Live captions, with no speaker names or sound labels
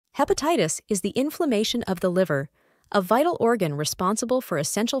Hepatitis is the inflammation of the liver, a vital organ responsible for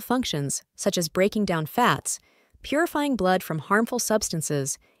essential functions such as breaking down fats, purifying blood from harmful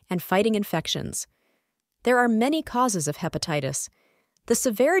substances, and fighting infections. There are many causes of hepatitis. The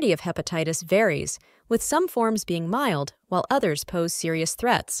severity of hepatitis varies, with some forms being mild while others pose serious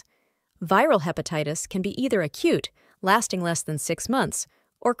threats. Viral hepatitis can be either acute, lasting less than 6 months,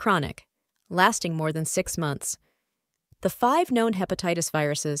 or chronic, lasting more than 6 months. The 5 known hepatitis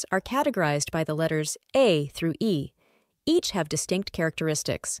viruses are categorized by the letters A through E. Each have distinct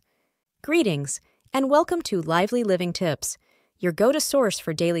characteristics. Greetings, and welcome to Lively Living Tips, your go-to source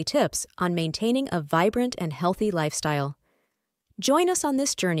for daily tips on maintaining a vibrant and healthy lifestyle. Join us on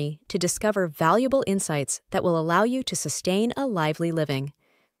this journey to discover valuable insights that will allow you to sustain a lively living.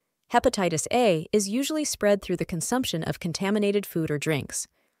 Hepatitis A is usually spread through the consumption of contaminated food or drinks.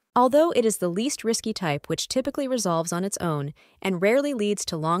 Although it is the least risky type which typically resolves on its own and rarely leads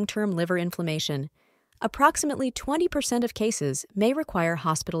to long-term liver inflammation, approximately 20% of cases may require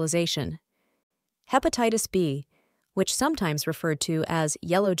hospitalization. Hepatitis B, which sometimes referred to as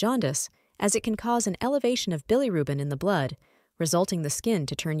yellow jaundice, as it can cause an elevation of bilirubin in the blood, resulting the skin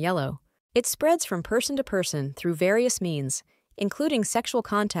to turn yellow. It spreads from person to person through various means, including sexual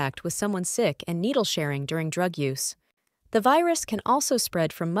contact with someone sick and needle sharing during drug use. The virus can also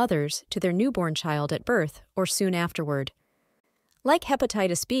spread from mothers to their newborn child at birth or soon afterward. Like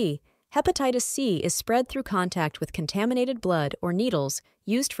hepatitis B, hepatitis C is spread through contact with contaminated blood or needles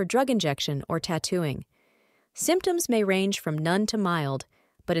used for drug injection or tattooing. Symptoms may range from none to mild,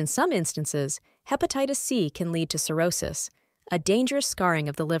 but in some instances, hepatitis C can lead to cirrhosis, a dangerous scarring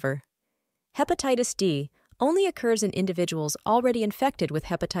of the liver. Hepatitis D only occurs in individuals already infected with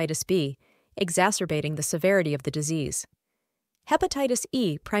hepatitis B, exacerbating the severity of the disease. Hepatitis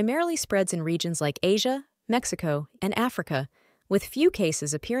E primarily spreads in regions like Asia, Mexico, and Africa, with few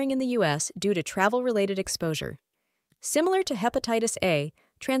cases appearing in the U.S. due to travel-related exposure. Similar to hepatitis A,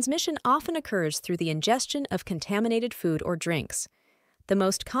 transmission often occurs through the ingestion of contaminated food or drinks. The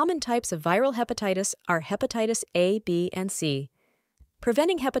most common types of viral hepatitis are hepatitis A, B, and C.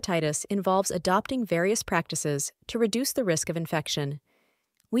 Preventing hepatitis involves adopting various practices to reduce the risk of infection.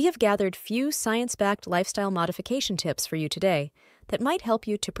 We have gathered few science-backed lifestyle modification tips for you today that might help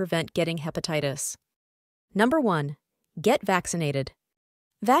you to prevent getting hepatitis. Number 1. Get vaccinated.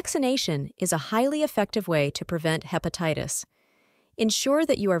 Vaccination is a highly effective way to prevent hepatitis. Ensure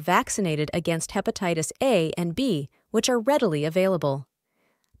that you are vaccinated against hepatitis A and B, which are readily available.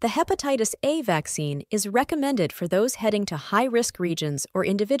 The hepatitis A vaccine is recommended for those heading to high-risk regions or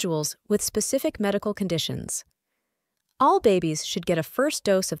individuals with specific medical conditions. All babies should get a first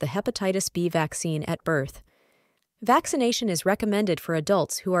dose of the hepatitis B vaccine at birth. Vaccination is recommended for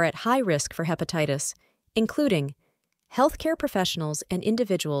adults who are at high risk for hepatitis, including healthcare professionals and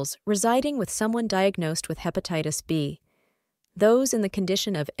individuals residing with someone diagnosed with hepatitis B, those in the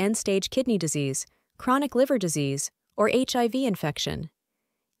condition of end-stage kidney disease, chronic liver disease, or HIV infection,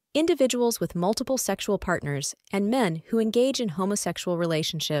 individuals with multiple sexual partners, and men who engage in homosexual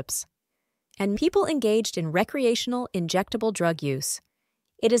relationships, and people engaged in recreational injectable drug use.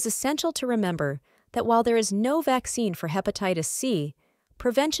 It is essential to remember that while there is no vaccine for hepatitis C,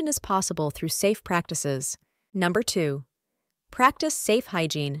 prevention is possible through safe practices. Number 2. Practice safe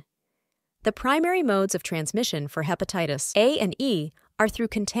hygiene. The primary modes of transmission for hepatitis A and E are through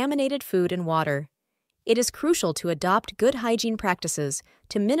contaminated food and water. It is crucial to adopt good hygiene practices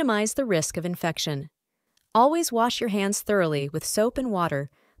to minimize the risk of infection. Always wash your hands thoroughly with soap and water,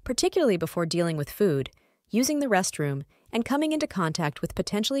 particularly before dealing with food, using the restroom, and coming into contact with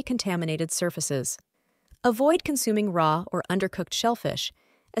potentially contaminated surfaces. Avoid consuming raw or undercooked shellfish,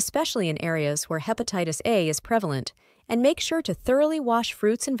 especially in areas where hepatitis A is prevalent, and make sure to thoroughly wash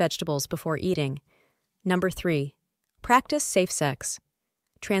fruits and vegetables before eating. Number 3. Practice safe sex.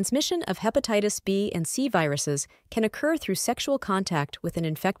 Transmission of hepatitis B and C viruses can occur through sexual contact with an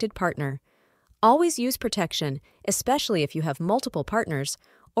infected partner. Always use protection, especially if you have multiple partners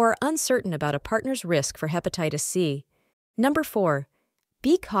or are uncertain about a partner's risk for hepatitis C. Number 4.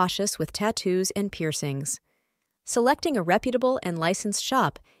 Be cautious with tattoos and piercings. Selecting a reputable and licensed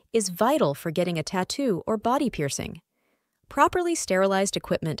shop is vital for getting a tattoo or body piercing. Properly sterilized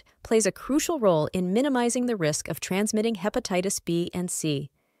equipment plays a crucial role in minimizing the risk of transmitting hepatitis B and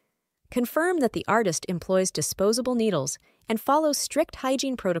C. Confirm that the artist employs disposable needles and follows strict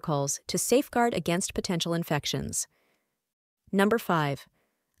hygiene protocols to safeguard against potential infections. Number 5.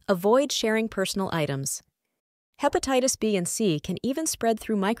 Avoid sharing personal items. Hepatitis B and C can even spread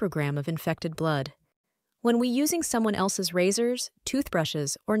through microgram of infected blood. When using someone else's razors,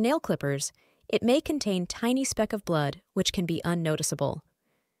 toothbrushes, or nail clippers, it may contain tiny speck of blood which can be unnoticeable.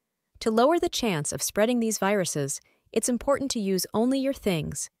 To lower the chance of spreading these viruses, it's important to use only your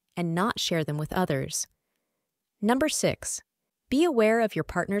things and not share them with others. Number 6. Be aware of your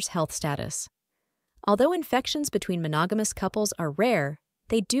partner's health status. Although infections between monogamous couples are rare,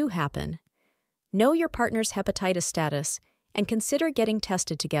 they do happen. Know your partner's hepatitis status and consider getting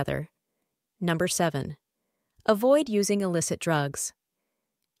tested together. Number 7. Avoid using illicit drugs.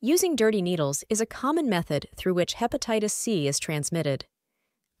 Using dirty needles is a common method through which hepatitis C is transmitted.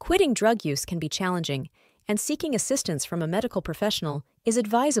 Quitting drug use can be challenging, and seeking assistance from a medical professional is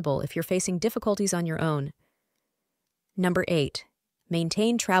advisable if you're facing difficulties on your own. Number 8.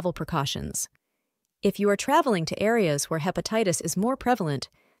 Maintain travel precautions. If you are traveling to areas where hepatitis is more prevalent,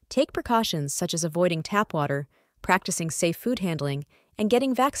 take precautions such as avoiding tap water, practicing safe food handling, and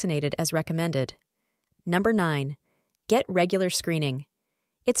getting vaccinated as recommended. Number 9. Get regular screening.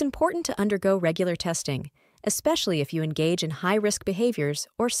 It's important to undergo regular testing, especially if you engage in high-risk behaviors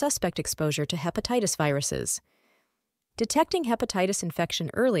or suspect exposure to hepatitis viruses. Detecting hepatitis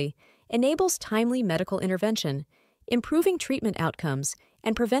infection early enables timely medical intervention, improving treatment outcomes,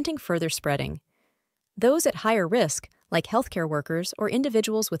 and preventing further spreading. Those at higher risk, like healthcare workers or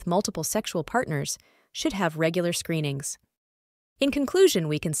individuals with multiple sexual partners, should have regular screenings. In conclusion,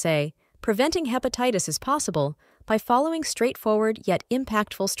 we can say, preventing hepatitis is possible by following straightforward yet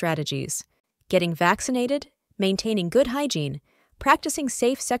impactful strategies. Getting vaccinated, maintaining good hygiene, practicing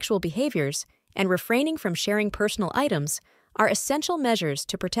safe sexual behaviors, and refraining from sharing personal items are essential measures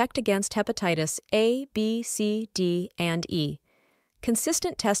to protect against hepatitis A, B, C, D, and E.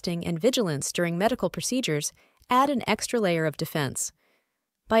 Consistent testing and vigilance during medical procedures add an extra layer of defense.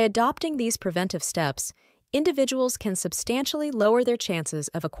 By adopting these preventive steps, individuals can substantially lower their chances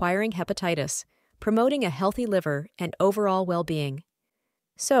of acquiring hepatitis, promoting a healthy liver and overall well-being.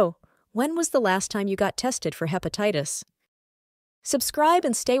 So, when was the last time you got tested for hepatitis? Subscribe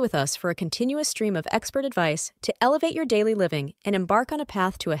and stay with us for a continuous stream of expert advice to elevate your daily living and embark on a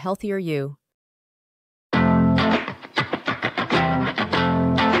path to a healthier you.